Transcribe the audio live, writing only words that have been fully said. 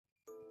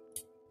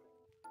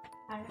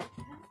আর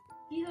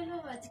কি হলো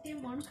আজকে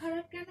মন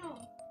খারাপ কেন?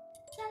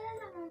 চলো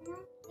না মামা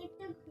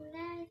একটু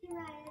ঘুরে আসি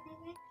বাইরে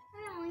থেকে,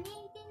 আমি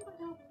অনেকদিন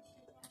কোথাও বসে।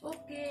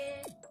 ওকে,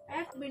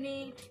 এক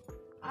মিনিট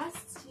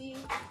আসছি।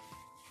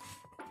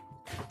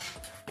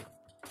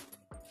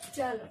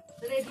 চলো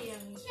রেডি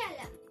আমি।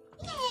 চলো।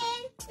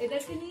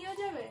 এদেরকে নিয়ে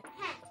যাবে?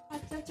 হ্যাঁ।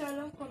 আচ্ছা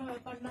চলো, কোনো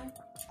ব্যাপার না।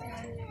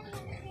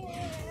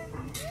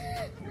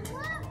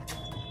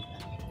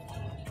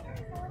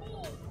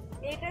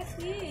 এটা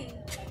কি?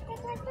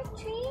 একটা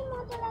ট্রির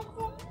মতো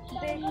লাগছে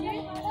দেখলে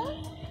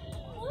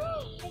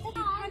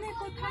এখানে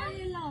কোথায়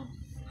এলাম?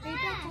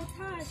 এটা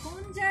কোথায়,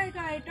 কোন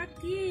জায়গা, এটা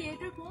কি,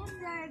 এটা কোন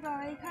জায়গা,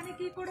 এখানে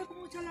কি করে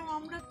পৌঁছালাম?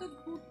 আমরা তো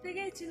ঘুরতে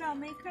গেছিলাম,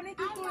 এখানে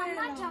কি করে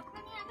এলাম?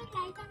 যখনই আমি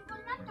লাইট অন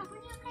করলাম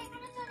তখনই আমরা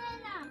এখানে চলে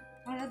এলাম।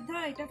 আরাধ্যা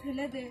এটা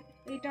ফেলে দে,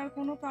 এটার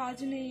কোনো কাজ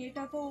নেই,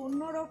 এটা তো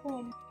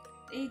অন্যরকম,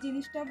 এই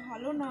জিনিসটা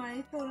ভালো না।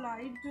 এই তো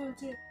লাইট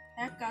জ্বলছে,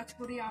 এক কাজ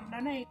করি আমরা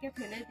না, একে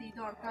ফেলে দিই,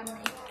 দরকার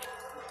নেই।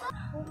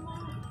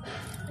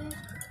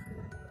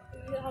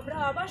 আমরা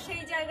আবার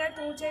সেই জায়গায়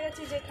পৌঁছে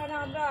গেছি যেখানে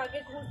আমরা আগে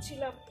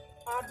ঘুরছিলাম।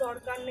 আর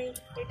দরকার নেই,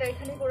 এটা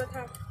এখানে করে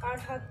থাক, আর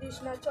হাত দিস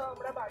না। চ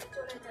আমরা বাড়ি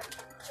চলে যাই।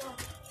 চ।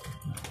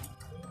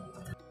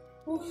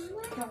 উফ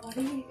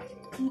বাবারে,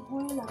 কি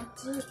ভয়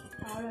লাগছে।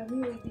 আর আমি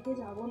ওইদিকে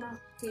যাব না,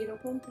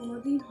 এরকম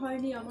কোনোদিন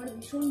হয়নি, আমার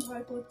ভীষণ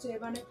ভয় করছে।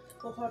 মানে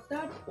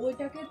হঠাৎ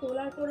ওইটাকে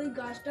তোলার পর, ওই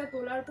গাছটা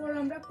তোলার পর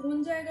আমরা কোন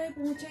জায়গায়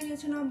পৌঁছে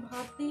গেছিলাম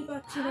ভাবতেই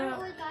পারছি না।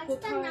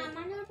 কোথায়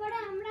নামানোর পরে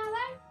আমরা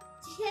আবার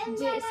সেম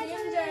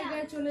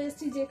জায়গায় চলে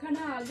এসেছি, যেখানে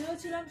আগেও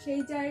ছিলাম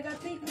সেই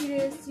জায়গাতেই ফিরে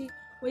এসেছি।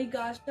 ওই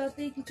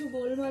গাছটাতেই কিছু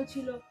গোলমাল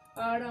ছিল,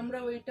 আর আমরা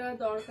ওইটা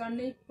দরকার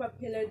নেই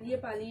ফেলে দিয়ে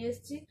পালিয়ে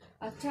এসেছি।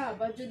 আচ্ছা,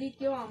 আবার যদি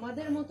কেউ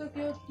আমাদের মতো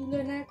কেউ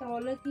তুলে নেয়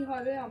তাহলে কি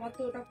হবে? আমার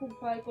তো ওটা খুব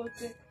ভয়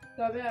করছে।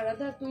 তবে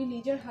আরাধ্যা, তুই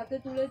নিজের হাতে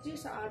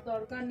তুলেছিস, আর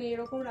দরকার নেই।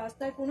 এরকম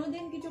রাস্তায়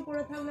কোনোদিন কিছু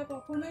পড়ে থাকলে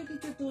কখনোই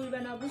কিছু তুলবে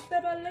না, বুঝতে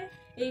পারলে?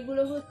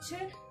 এইগুলো হচ্ছে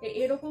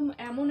এরকম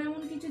এমন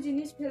এমন কিছু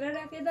জিনিস ফেলে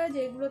রেখে দেয়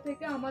যেগুলো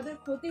থেকে আমাদের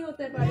ক্ষতি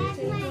হতে পারে।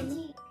 সেই জন্য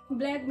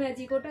ব্ল্যাক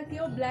ম্যাজিক, ওটা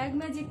কেউ ব্ল্যাক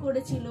ম্যাজিক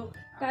করেছিল,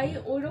 তাই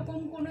ওইরকম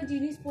কোনো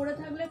জিনিস পড়ে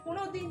থাকলে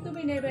কোনোদিন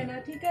তুমি নেবে না,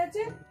 ঠিক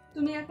আছে?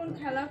 তুমি এখন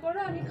খেলা করো,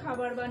 আমি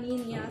খাবার বানিয়ে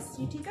নিয়ে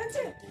আসছি, ঠিক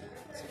আছে?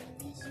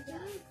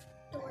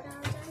 তোরা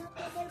যেন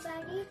তোদের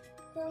বাড়ির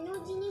কোনো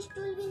জিনিস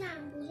তুলবি না,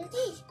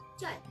 বুঝেছিস?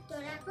 চল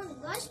তোরা এখন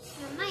বস,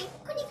 মামা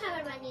এক্ষুনি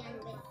খাবার বানিয়ে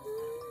আনবে।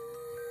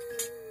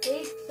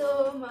 এই তো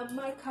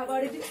মাম্মার খাবার।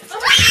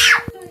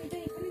 এটা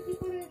এখানে কি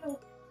করে এলো?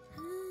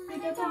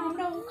 এটা তো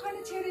আমরা ওখানে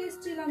ছেড়ে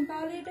এসেছিলাম,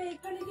 তাহলে এটা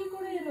এখানে কি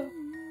করে এলো?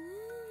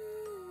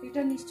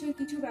 এটা নিশ্চয়ই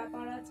কিছু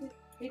ব্যাপার আছে,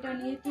 এটা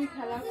নিয়ে তুই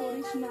খেলা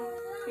করিস না।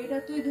 এটা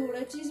তুই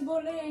ধরেছিস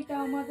বলে এটা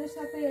আমাদের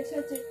সাথে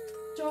এসেছে।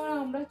 চল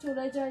আমরা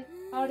চলে যাই,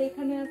 আর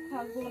এখানে আর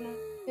থাকবো না।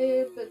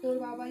 তোর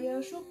বাবাই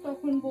আসুক,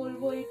 তখন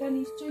বলবো এটা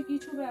নিশ্চয়ই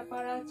কিছু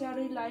ব্যাপার আছে। আর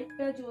এই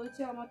লাইটটা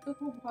জ্বলছে, আমার তো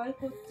খুব ভয়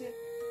করছে।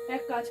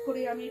 এক কাজ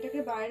করি, আমি এটাকে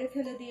বাইরে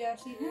ফেলে দিয়ে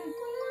আসি। হ্যাঁ,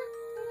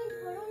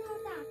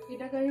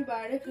 এটাকে আমি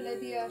বাইরে ফেলে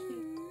দিয়ে আসি,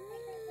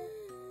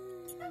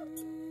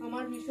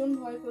 আমার ভীষণ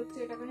ভয় করছে।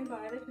 এটাকে আমি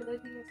বাইরে ফেলে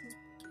দিয়েছি,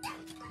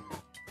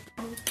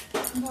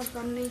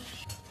 দরকার নেই।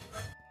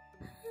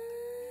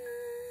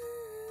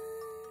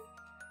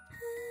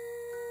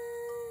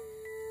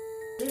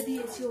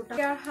 দিয়েছি, ওটা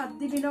আর হাত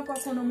দিবি না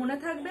কখনো, মনে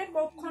থাকবে?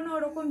 কখনো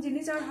ওরকম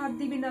জিনিস আর হাত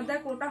দিবি না।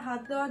 দেখ, ওটা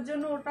হাত দেওয়ার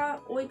জন্য ওটা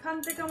ওইখান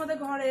থেকে আমাদের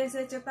ঘরে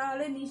এসেছে,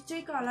 তাহলে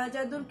নিশ্চয়ই কালা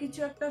জাদুর কিছু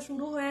একটা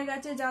শুরু হয়ে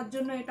গেছে, যার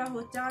জন্য এটা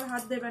হচ্ছে। আর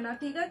হাত দেবে না,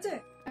 ঠিক আছে?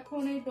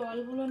 এখন এই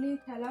ডলগুলো নিয়ে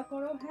খেলা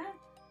করো। হ্যাঁ,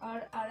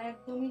 আর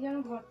একদমই যেন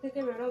ঘর থেকে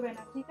বেরোবে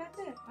না, ঠিক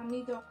আছে? আমি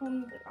যখন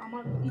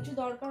আমার কিছু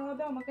দরকার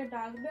হবে আমাকে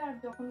ডাকবে, আর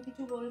যখন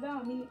কিছু বলবে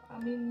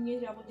আমি নিয়ে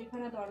যাব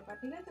যেখানে দরকার,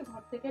 ঠিক আছে?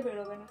 ঘর থেকে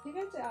বেরোবে না, ঠিক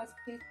আছে?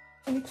 আজকে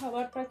তুমি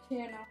খাবারটা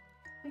খেয়ে নাও,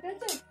 ঠিক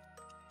আছে?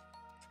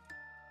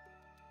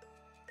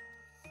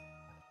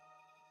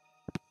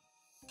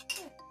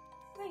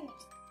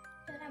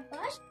 তোরা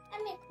বস,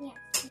 আমি এক্ষুনি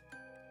আসছি।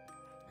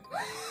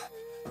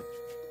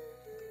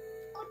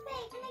 ওটা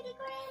এখানে কি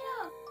করে এলো?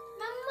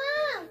 মাম্মা,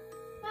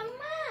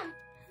 মাম্মা,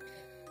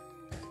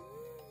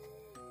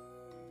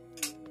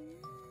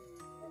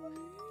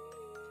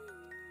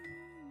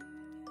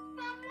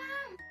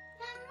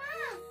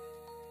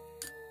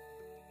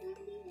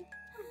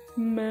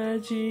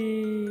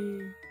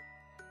 ম্যাজিক,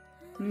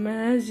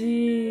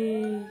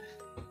 ম্যাজিক,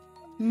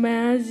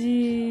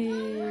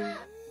 ম্যাজিক।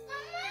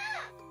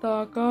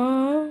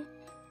 তাকাও,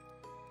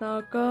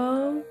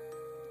 তাকাও,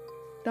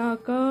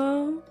 তাকাও,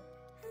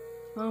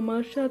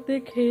 আমার সাথে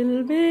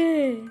খেলবে?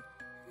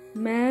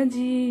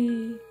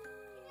 ম্যাজিক,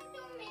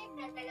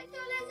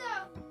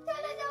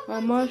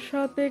 আমার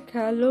সাথে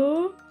খেলো,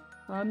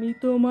 আমি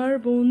তোমার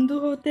বন্ধু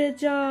হতে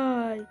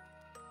চাই।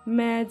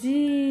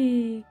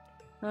 ম্যাজিক,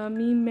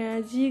 আমি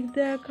ম্যাজিক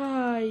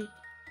দেখাই,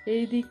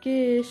 এইদিকে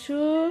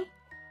এসো,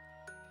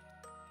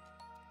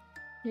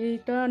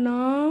 এইটা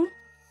নাও,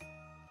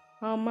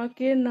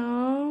 আমাকে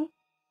নাও।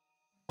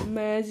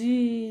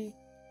 ম্যাজিক,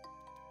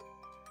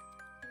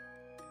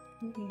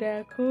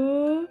 দেখো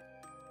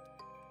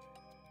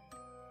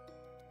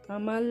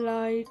আমার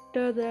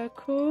লাইটটা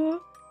দেখো,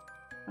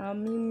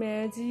 আমি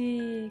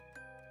ম্যাজিক,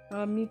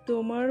 আমি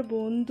তোমার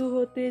বন্ধু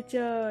হতে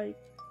চাই,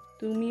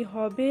 তুমি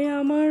হবে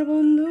আমার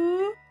বন্ধু।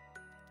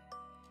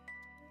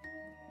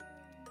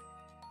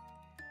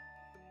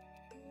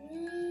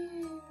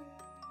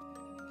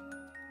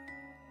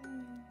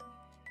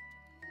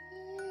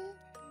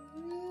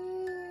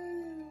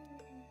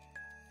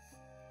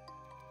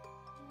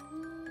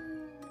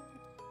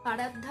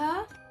 আরাধ্যা,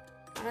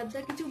 আরাধ্যা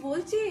কিছু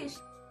বলছিস?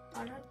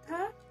 আরাধ্যা,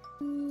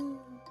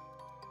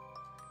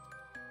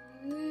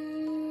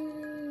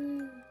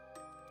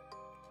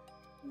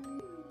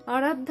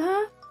 আরাধ্যা,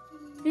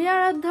 এ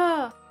আরাধ্যা,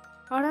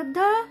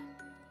 আরাধ্যা,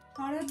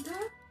 আরাধ্যা,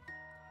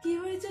 কি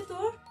হয়েছে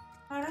তোর?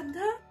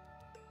 আরাধ্যা,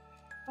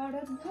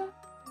 আরাধ্যা,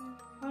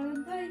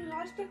 আরাধ্যা, এই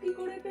গাছটা কি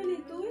করে পেলি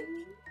তুই?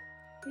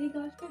 এই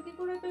গাছটা কি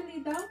করে পেলি?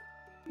 দাও,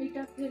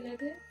 এটা ফেলে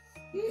দে,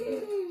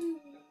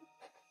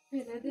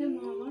 ফেলে দে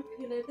মা, আমার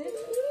ফেলে দে।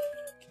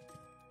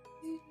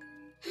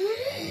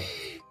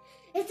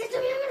 এটা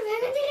তুমি আমার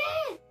ভেঙে দিলে,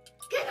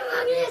 কেন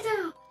ভাঙলে তো?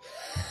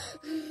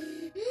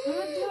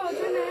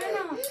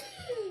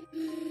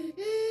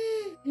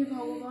 হে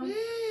ভগবান,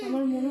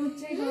 আমার মনে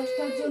হচ্ছে এই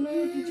গাছটার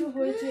জন্যই কিছু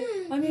হয়েছে।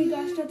 আমি এই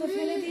গাছটা তো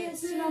ফেলে দিয়ে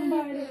এসেছিলাম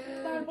বাইরে,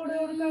 তারপরে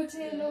ওর কাছে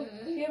এলো।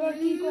 এবার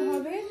কি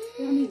হবে?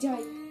 আমি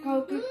যাই,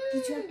 কাউকে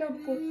কিছু একটা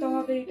করতে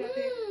হবে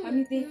এটাতে।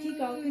 আমি দেখি,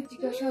 কাউকে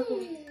জিজ্ঞাসা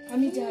করি।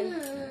 আমি যাই।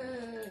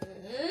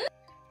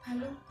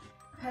 Hello,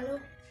 hello,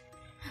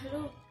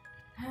 hello.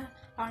 হ্যাঁ,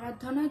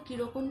 আরাধ্যা না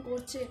কিরকম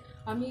করছে?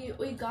 আমি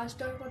ওই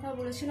গাছটার কথা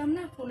বলেছিলাম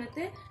না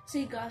ফোনেতে,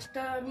 সেই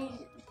গাছটা আমি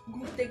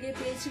ঘুরতে গিয়ে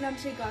পেয়েছিলাম।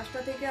 সেই গাছটা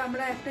থেকে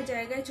আমরা একটা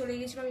জায়গায় চলে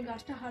গেছিলাম। ওই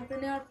গাছটা হাতে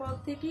নেওয়ার পর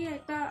থেকেই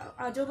একটা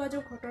আজব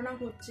আজব ঘটনা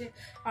ঘটছে।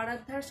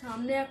 আরাধ্যার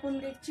সামনে এখন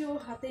দেখছি ও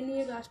হাতে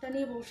নিয়ে গাছটা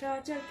নিয়ে বসে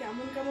আছে আর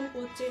কেমন কেমন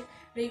করছে,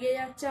 রেগে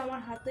যাচ্ছে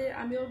আমার হাতে।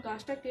 আমি ওর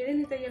গাছটা কেড়ে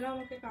নিতে গেলাম,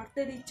 ওকে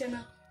কাটতে দিচ্ছে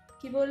না।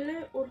 কি বললে?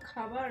 ওর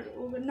খাবার,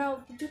 ও না, ও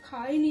কিছু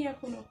খায়নি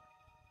এখনো।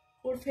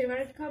 ওর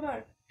ফেভারিট খাবার?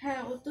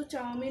 হ্যাঁ, ও তো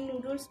চাউমিন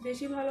নুডলস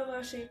বেশি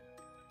ভালোবাসে।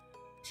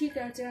 ঠিক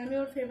আছে, আমি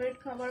ওর ফেভারিট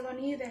খাবার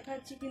বানিয়ে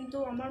দেখাচ্ছি, কিন্তু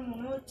আমার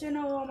মনে হচ্ছে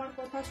না ও আমার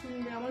কথা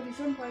শুনবে। আমার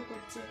ভীষণ ভয়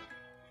করছে।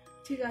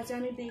 ঠিক আছে,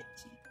 আমি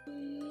দেখছি।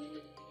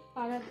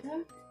 আরাধ্যা,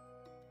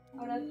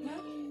 আরাধ্যা,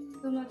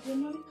 তোমার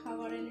জন্য আমি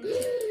খাবার এনেছি।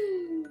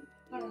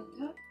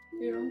 আরাধ্যা,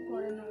 এরকম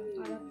করে না।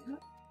 আরাধ্যা,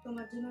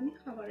 তোমার জন্য আমি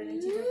খাবার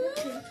এনেছি,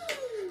 দেখাচ্ছি।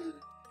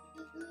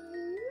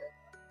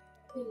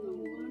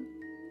 ভগবান,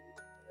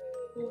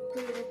 ও তো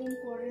এরকম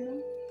করে না।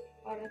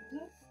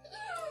 আরাধ্যা,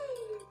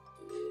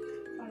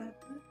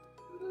 আরাধ্যা,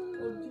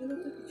 ওর জন্য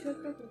তো কিছু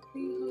একটা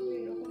করতেই হবে।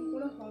 এরকম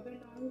করে হবে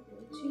না, আমি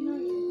বলছি না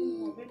এরকম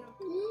হবে না।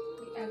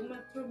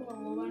 একমাত্র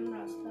ভগবান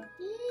রাস্তা।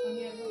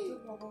 আমি একমাত্র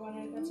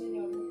ভগবানের কাছে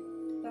যাব,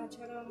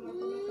 তাছাড়া আমার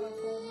কোনো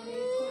মানে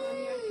এরপর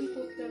আমি আর কি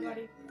করতে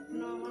পারি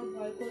না? আমার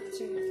ভয়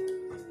করছে।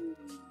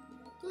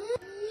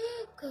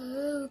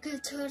 কাউকে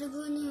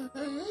ছাড়বো না,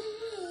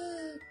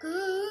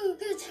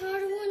 কাউকে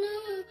ছাড়বো না।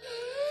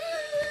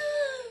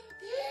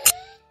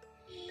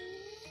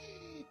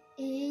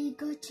 এই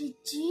গাছে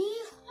যে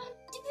হাত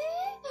দিবে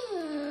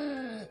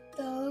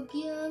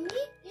তাকে আমি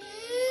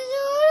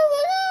ছাড়বো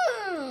না।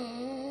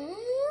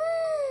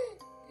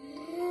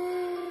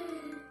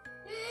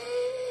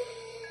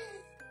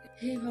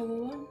 হে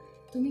ভগবান,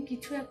 তুমি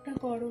কিছু একটা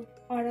করো।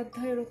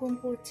 আরাধ্যা এরকম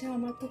করছে,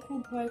 আমার তো খুব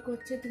ভয়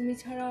করছে। তুমি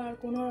ছাড়া আর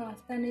কোনো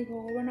রাস্তা নেই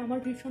ভগবান, আমার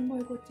ভীষণ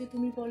ভয় করছে।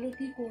 তুমি বলো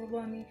কি করব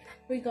আমি?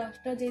 ওই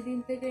গাছটা যেদিন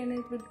থেকে এনে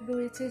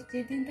রয়েছে,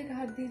 যেদিন থেকে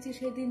হাত দিয়েছি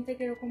সেদিন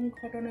থেকে এরকম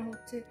ঘটনা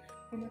হচ্ছে।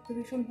 আমার তো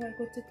ভীষণ ভয়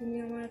করছে। তুমি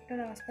আমার একটা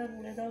রাস্তা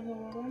বলে দাও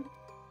ভগবান,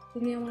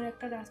 তুমি আমার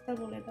একটা রাস্তা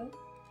বলে দাও।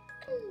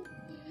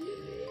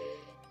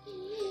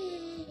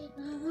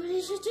 আবার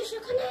এসেছে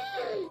সেখানে।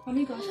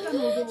 আমি গাছটা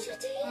নেবো,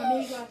 আমি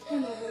এই গাছটা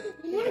নেবো।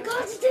 আমার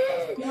গাছ দে,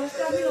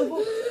 গাছটা আমি নেবো।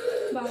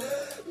 বাবা,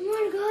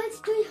 আমার গাছ,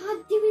 তুই হাত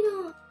দিবি না।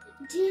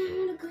 যে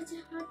আমার গাছে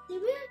হাত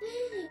দেবে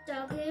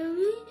তাকে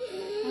আমি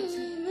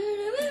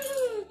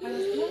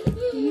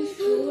তুমি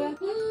শোও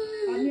এখন,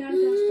 আমি আর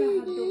গাছটা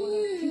হাত দেবো না,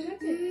 ঠিক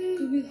আছে?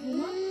 তুমি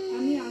ঘুমা,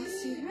 আমি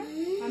আসছি। হ্যাঁ,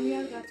 আমি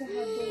আর গাছে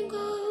হাত দেবো না।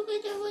 কাউকে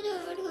যাবো না,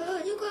 আমার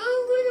গাছ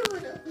কাউকে যাবো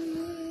না।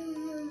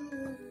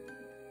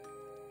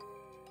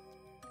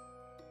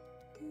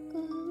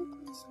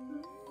 কাউকে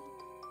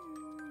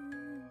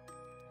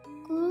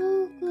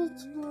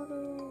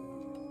ছাড়ো।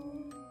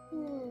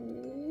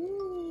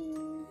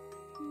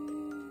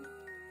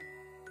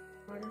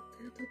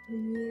 আরাধ্যা তো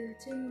ঘুমিয়ে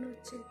গেছে মনে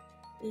হচ্ছে।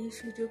 এই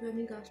সুযোগে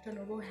আমি গাছটা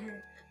নেবো। হ্যাঁ,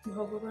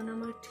 ভগবান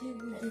আমার ঠিক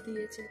বুদ্ধি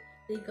দিয়েছে।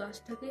 এই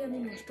গাছটাকেই আমি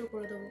নষ্ট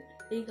করে দেবো।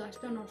 এই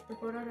গাছটা নষ্ট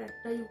করার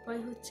একটাই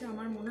উপায় হচ্ছে,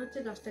 আমার মনে হচ্ছে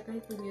গাছটাকে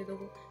আমি পুড়িয়ে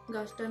দেবো।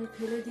 গাছটা আমি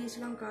ফেলে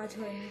দিয়েছিলাম, কাজ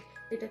হয়নি।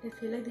 এটাকে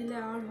ফেলে দিলে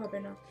আর হবে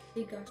না।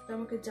 এই গাছটা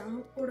আমাকে যা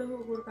হোক করে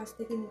হোক ওর কাছ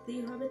থেকে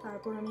নিতেই হবে।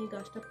 তারপর আমি এই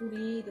গাছটা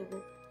পুড়িয়েই দেবো।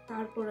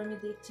 তারপর আমি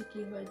দেখছি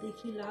কি হয়,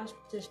 দেখি লাস্ট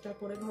চেষ্টা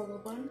করে।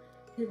 ভগবান,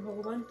 হে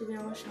ভগবান, তুমি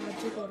আমার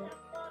সাহায্য করো।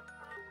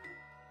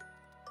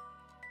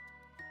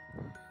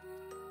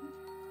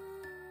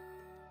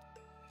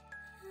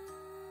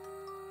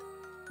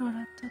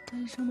 আরাধ্যা তো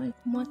এই সময়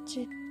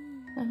ঘুমাচ্ছে,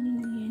 আমি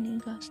নিয়ে নিই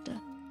গাছটা।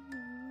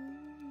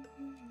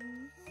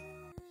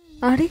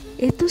 আরে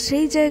এ তো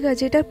সেই জায়গা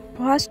যেটা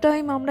ফার্স্ট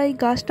টাইম আমরা এই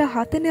গাছটা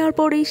হাতে নেওয়ার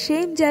পরেই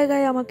সেম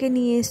জায়গায় আমাকে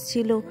নিয়ে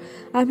এসেছিল।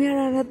 আমি আর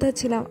আরাধ্যা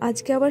ছিলাম,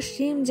 আজকে আবার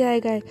সেম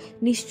জায়গায়।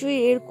 নিশ্চয়ই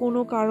এর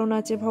কোনো কারণ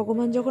আছে।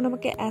 ভগবান যখন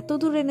আমাকে এত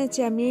দূর এনেছে,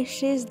 আমি এর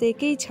শেষ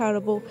দেখেই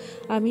ছাড়বো।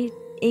 আমি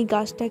এই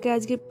গাছটাকে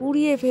আজকে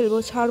পুড়িয়ে ফেলবো,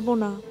 ছাড়বো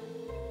না।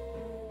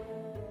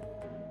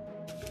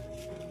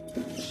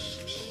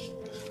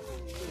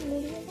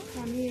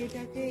 আমি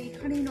এটাকে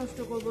এখানেই নষ্ট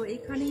করব।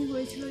 এখানেই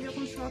হয়েছিল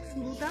যখন সব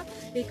শুরুটা,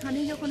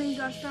 এখানেই যখন এই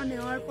গাছটা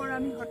নেওয়ার পর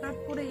আমি হঠাৎ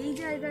করে এই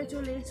জায়গায়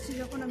চলে এসেছি,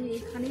 যখন আমি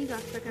এখানেই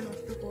গাছটাকে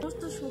নষ্ট করবো,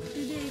 সমস্ত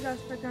শক্তি দিয়ে এই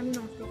গাছটাকে আমি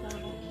নষ্ট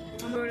করবো।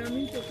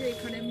 আমি তোকে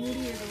এখানে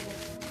মুড়িয়ে দেবো।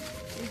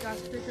 এই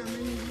গাছটাকে আমি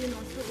নিজে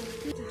নষ্ট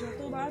করছি।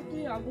 যতবার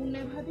তুই আগুন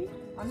নেভাবি,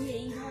 আমি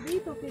এইভাবেই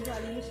তোকে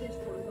জ্বালিয়ে শেষ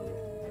করে দেবো।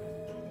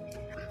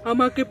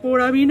 আমাকে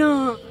পোড়াবি না,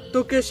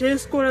 তোকে শেষ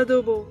করে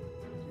দেবো।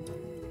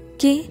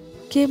 কে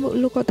কে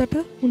বললো কথাটা?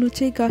 মনে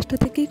হচ্ছে এই গাছটা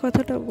থেকেই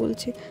কথাটা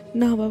বলছে।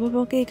 না বাবা,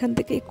 আমাকে এখান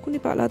থেকে এক্ষুনি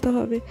পালাতে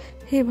হবে।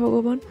 হে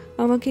ভগবান,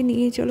 আমাকে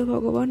নিয়ে চলো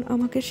ভগবান,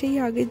 আমাকে সেই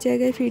আগের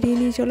জায়গায় ফিরিয়ে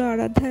নিয়ে চলো।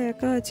 আরাধ্যা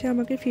একা আছে,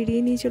 আমাকে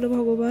ফিরিয়ে নিয়ে চলো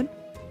ভগবান,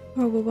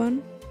 ভগবান।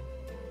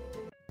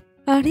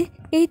 আরে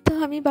এই তো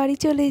আমি বাড়ি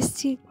চলে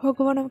এসেছি।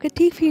 ভগবান আমাকে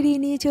ঠিক ফিরিয়ে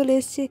নিয়ে চলে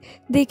এসছে।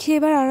 দেখি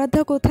এবার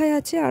আরাধ্যা কোথায়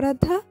আছে।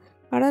 আরাধ্যা,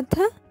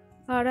 আরাধ্যা,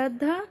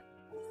 আরাধ্যা,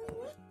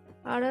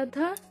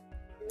 আরাধ্যা,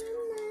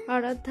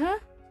 আরাধ্যা।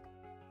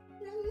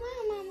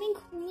 আমি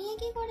ঘুমিয়ে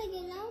কি করে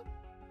গেলাম?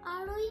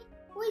 আর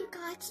ওই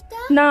গাছটা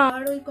না,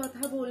 আর ওই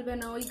কথা বলবে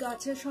না। ওই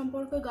গাছের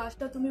সম্পর্কে,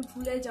 গাছটা তুমি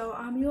ভুলে যাও।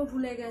 আমিও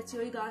ভুলে গেছি,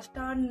 ওই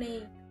গাছটা আর নেই।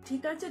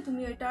 ঠিক আছে,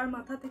 তুমি এটা আর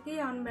মাথা থেকেই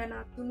আনবে না।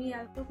 তুমি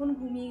এতক্ষণ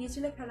ঘুমিয়ে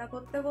গেছিলে খেলা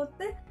করতে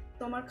করতে।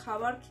 তোমার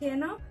খাবার খেয়ে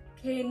নাও,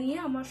 খেয়ে নিয়ে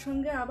আমার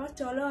সঙ্গে আবার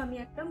চলো, আমি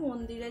একটা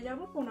মন্দিরে যাব,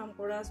 প্রণাম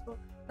করে আসবো।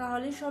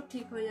 তাহলেই সব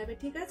ঠিক হয়ে যাবে।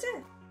 ঠিক আছে,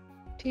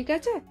 ঠিক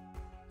আছে।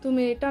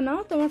 তুমি এটা নাও,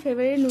 তোমার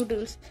ফেভারিট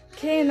নুডলস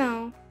খেয়ে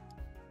নাও।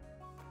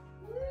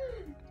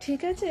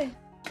 ঠিক আছে,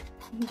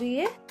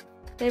 দিয়ে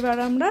এবার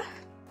আমরা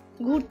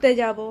ঘুরতে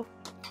যাব।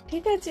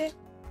 ঠিক আছে।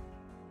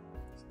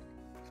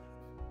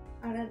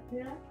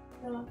 আরাধ্যা,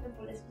 তোমাকে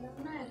বলেছিলাম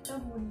না একটা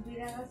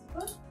মন্দিরে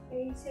আসবো,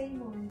 এই সেই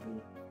মন্দির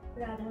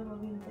রাধা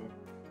গোবিন্দের।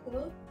 তো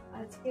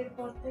আজকের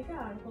পর থেকে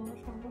আর কোনো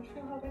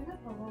সমস্যা হবে না।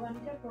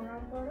 ভগবানকে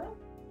প্রণাম করো,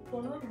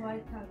 কোনো ভয়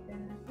থাকবে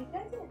না। ঠিক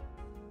আছে।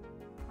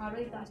 আর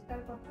ওই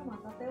গাছটার কথা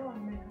মাথাতেও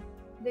আনবে না,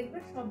 দেখবে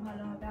সব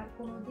ভালো হবে। আর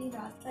কোনোদিন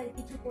রাস্তায়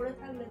কিছু করে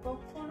থাকলে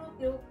কখনো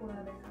কেউ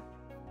পোড়াবে না।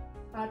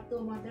 আর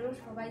তোমাদেরও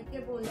সবাইকে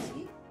বলছি,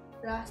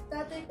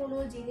 রাস্তাতে কোনো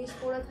জিনিস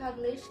পড়ে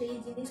থাকলে সেই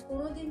জিনিস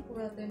কোনোদিন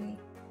পোড়াতে নেই।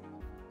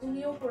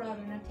 তুমিও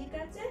পোড়াবে না। ঠিক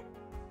আছে।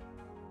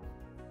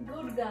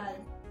 Good girl.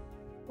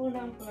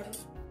 প্রণাম করো।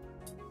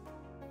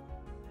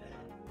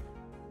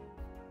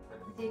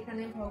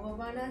 যেখানে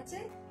ভগবান আছে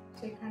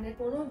সেখানে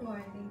কোনো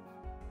ভয় নেই।